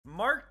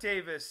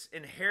Davis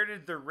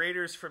inherited the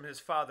Raiders from his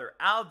father,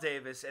 Al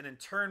Davis, and in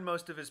turn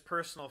most of his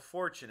personal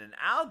fortune. And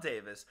Al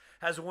Davis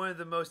has one of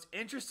the most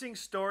interesting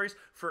stories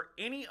for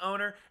any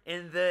owner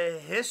in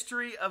the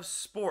history of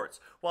sports.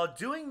 While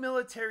doing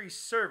military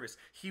service,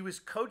 he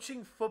was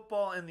coaching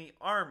football in the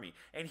Army,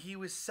 and he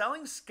was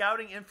selling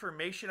scouting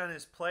information on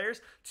his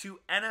players to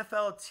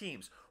NFL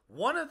teams.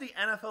 One of the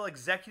NFL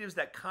executives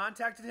that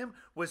contacted him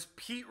was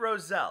Pete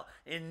Rozelle.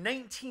 In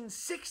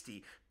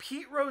 1960,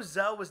 Pete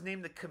Rozelle was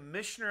named the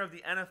commissioner of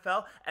the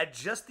NFL at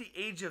just the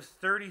age of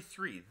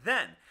 33.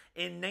 Then,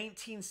 in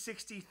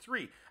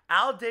 1963,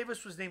 Al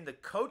Davis was named the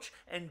coach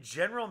and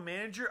general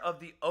manager of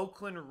the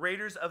Oakland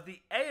Raiders of the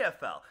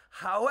AFL.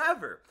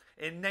 However,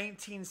 in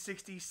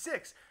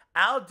 1966,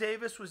 Al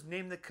Davis was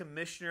named the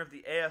commissioner of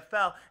the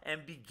AFL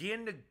and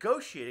began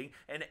negotiating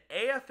an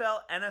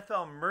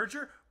AFL-NFL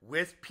merger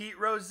with Pete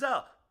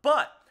Rozelle.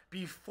 But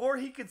before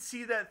he could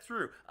see that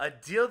through, a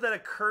deal that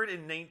occurred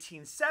in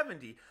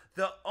 1970,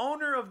 the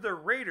owner of the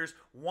Raiders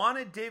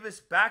wanted Davis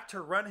back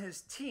to run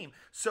his team,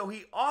 so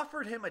he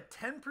offered him a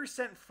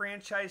 10%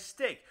 franchise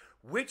stake,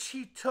 which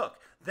he took.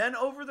 Then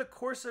over the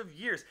course of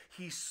years,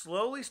 he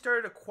slowly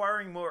started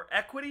acquiring more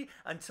equity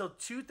until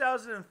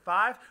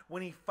 2005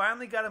 when he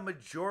finally got a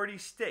majority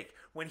stake.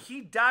 When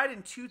he died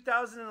in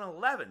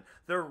 2011,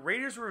 the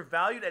Raiders were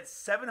valued at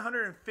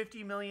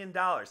 $750 million.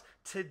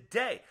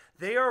 Today,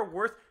 they are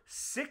worth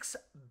 $6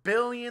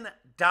 billion.